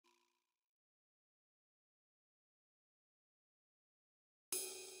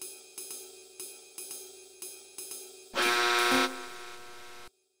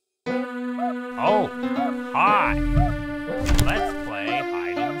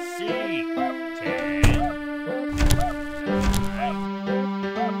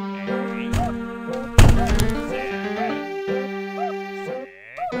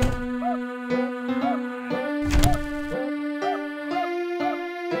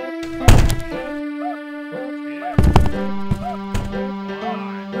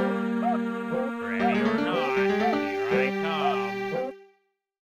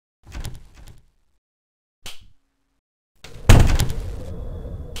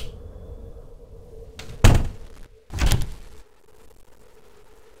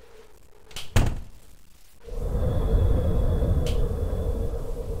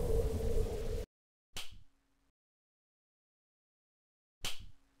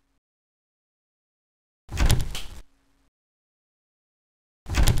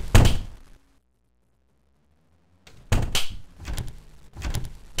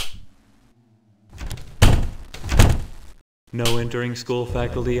No entering school,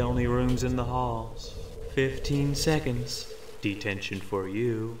 faculty only, rooms in the halls. 15 seconds. Detention for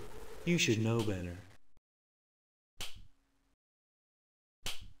you. You should know better.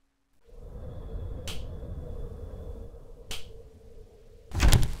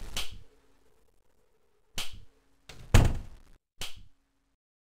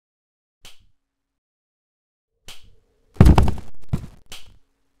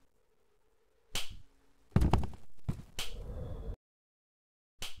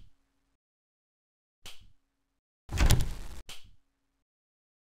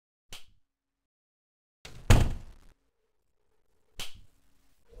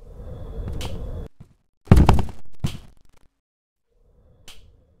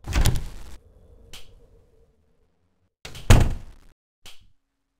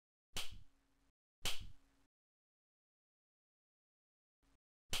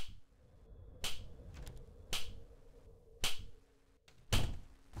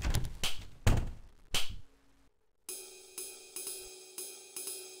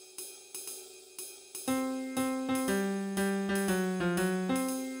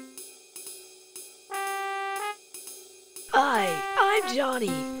 Hi, I'm Johnny.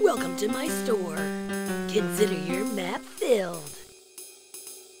 Welcome to my store. Consider your map filled.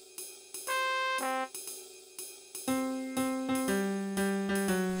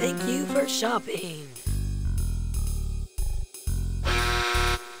 Thank you for shopping.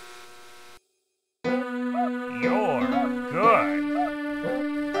 You're good.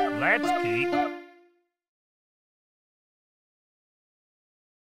 Let's keep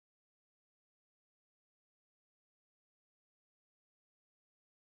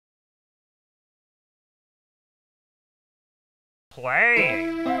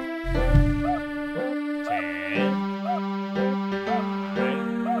playing.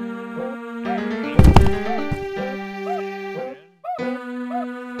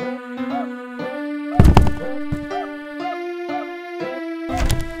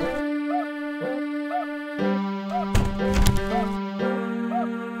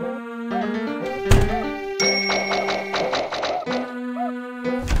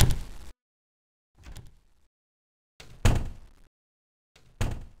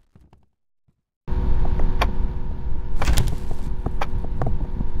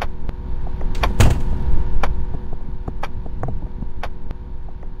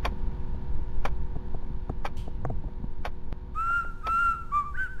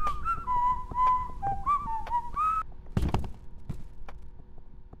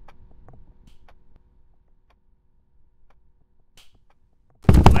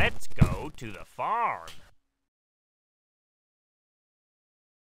 10, let's go to the farm.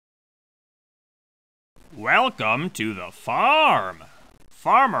 Welcome to the farm.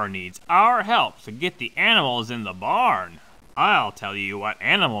 Farmer needs our help to get the animals in the barn. I'll tell you what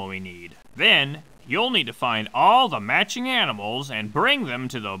animal we need. Then, you'll need to find all the matching animals and bring them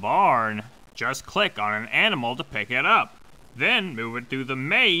to the barn. Just click on an animal to pick it up. Then move it through the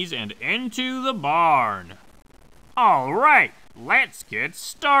maze and into the barn. All right, let's get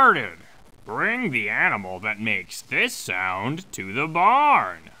started. Bring the animal that makes this sound to the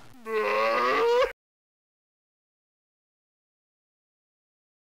barn.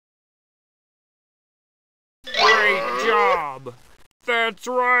 Great job! That's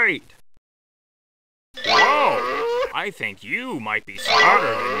right! Whoa! I think you might be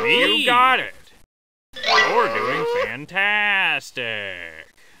smarter than me. You got it! You're doing fantastic!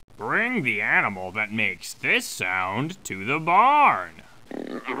 Bring the animal that makes this sound to the barn.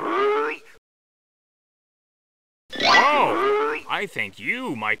 Whoa! I think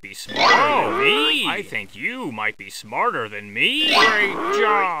you might be smarter than me. I think you might be smarter than me. Great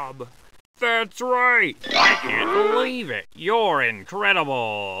job! That's right! I can't believe it! You're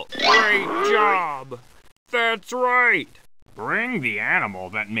incredible! Great job! That's right! Bring the animal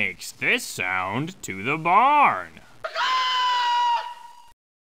that makes this sound to the barn.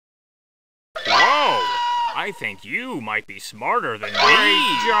 Whoa! I think you might be smarter than me.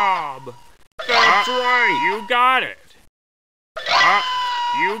 Great job! That's right! You got it!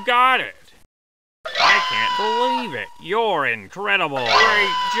 You got it! I can't believe it! You're incredible!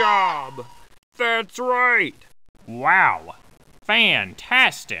 Great job! That's right! Wow!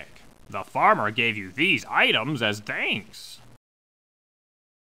 Fantastic! The farmer gave you these items as thanks.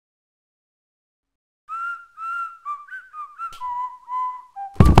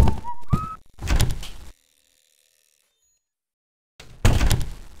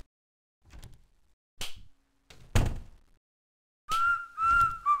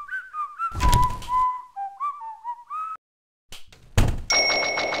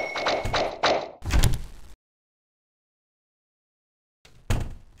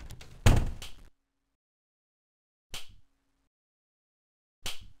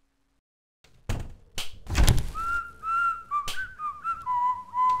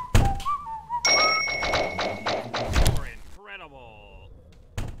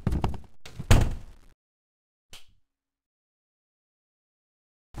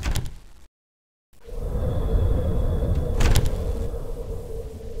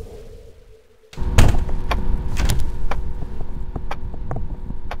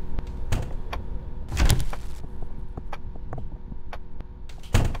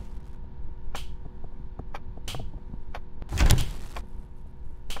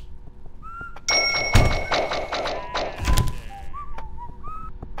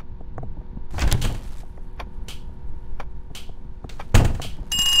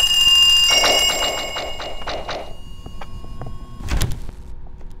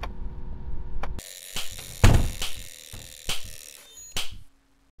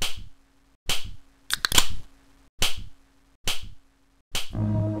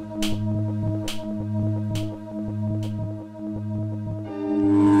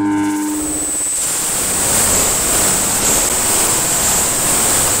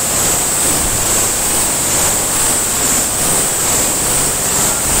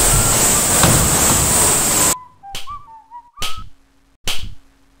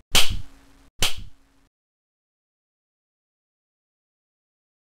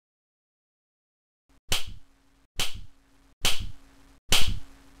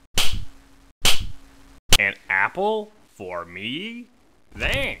 apple for me?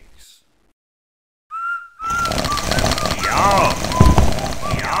 Thanks. Yum!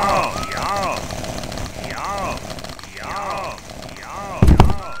 Yum! Yum! Yum! Yum! Yum!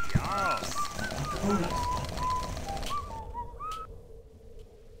 Yum! Yum!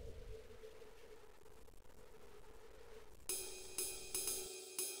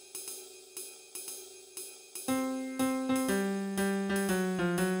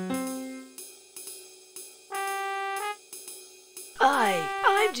 Hi,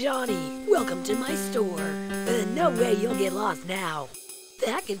 I'm Johnny. Welcome to my store. No way you'll get lost now.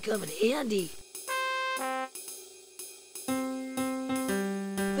 That can come in handy.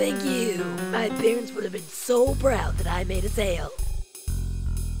 Thank you. My parents would have been so proud that I made a sale.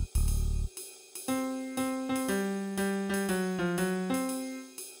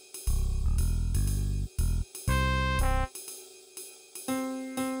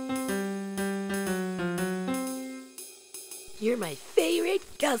 You're my favorite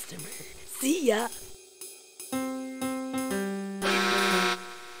customer. See ya.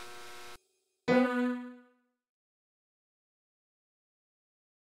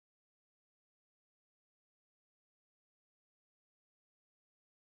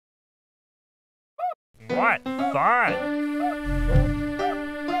 What fun!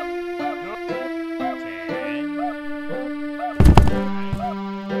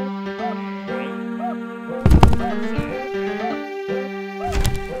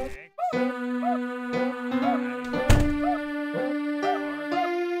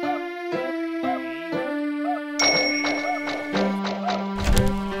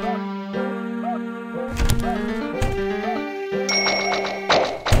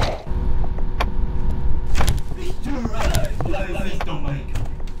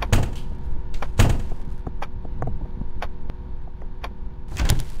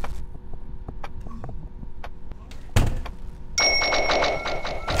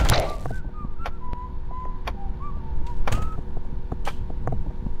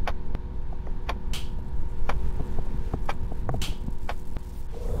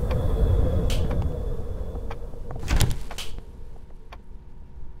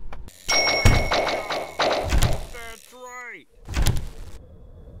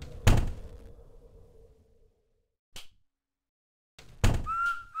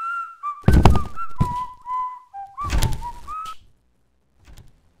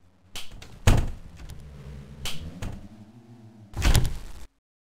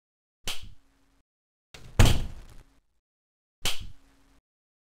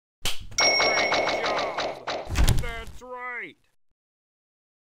 Right.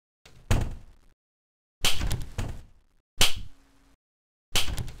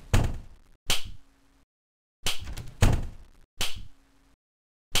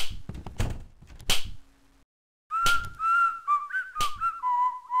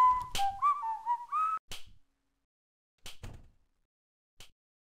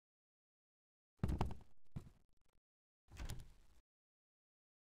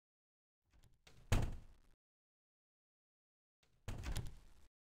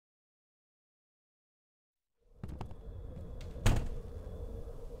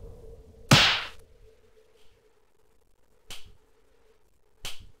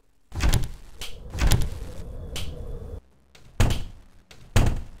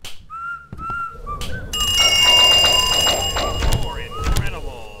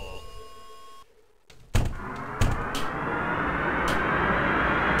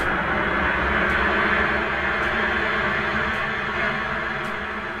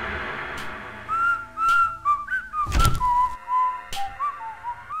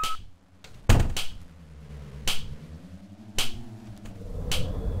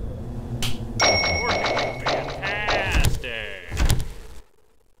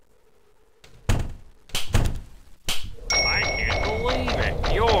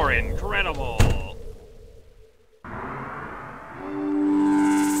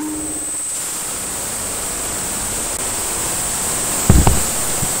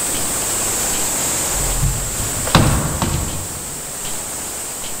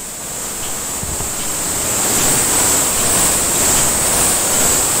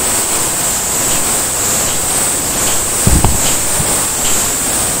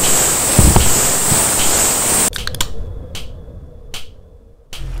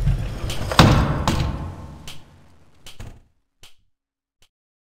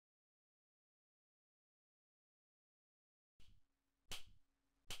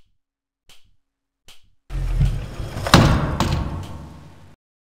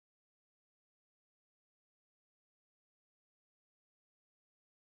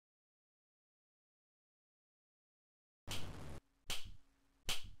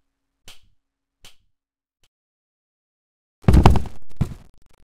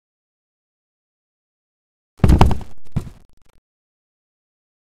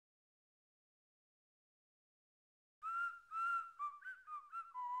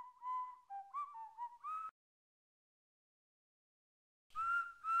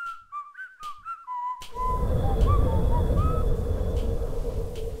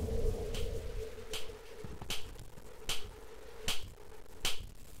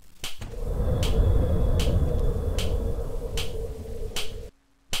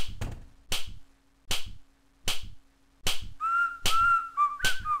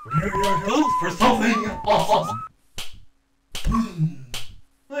 You're good for something awesome.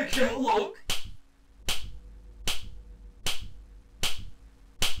 I can't look.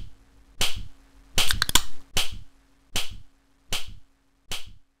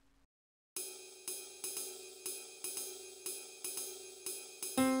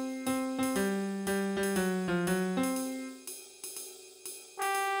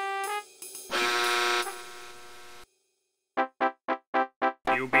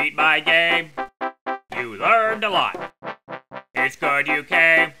 You beat my game. You learned a lot. It's good you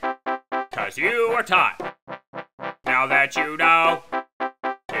came, 'cause you were taught. Now that you know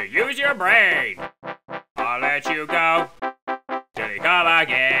to use your brain, I'll let you go till you come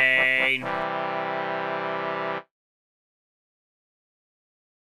again.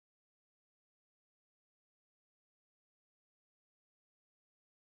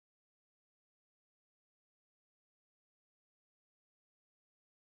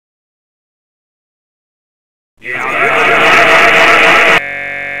 Yeah.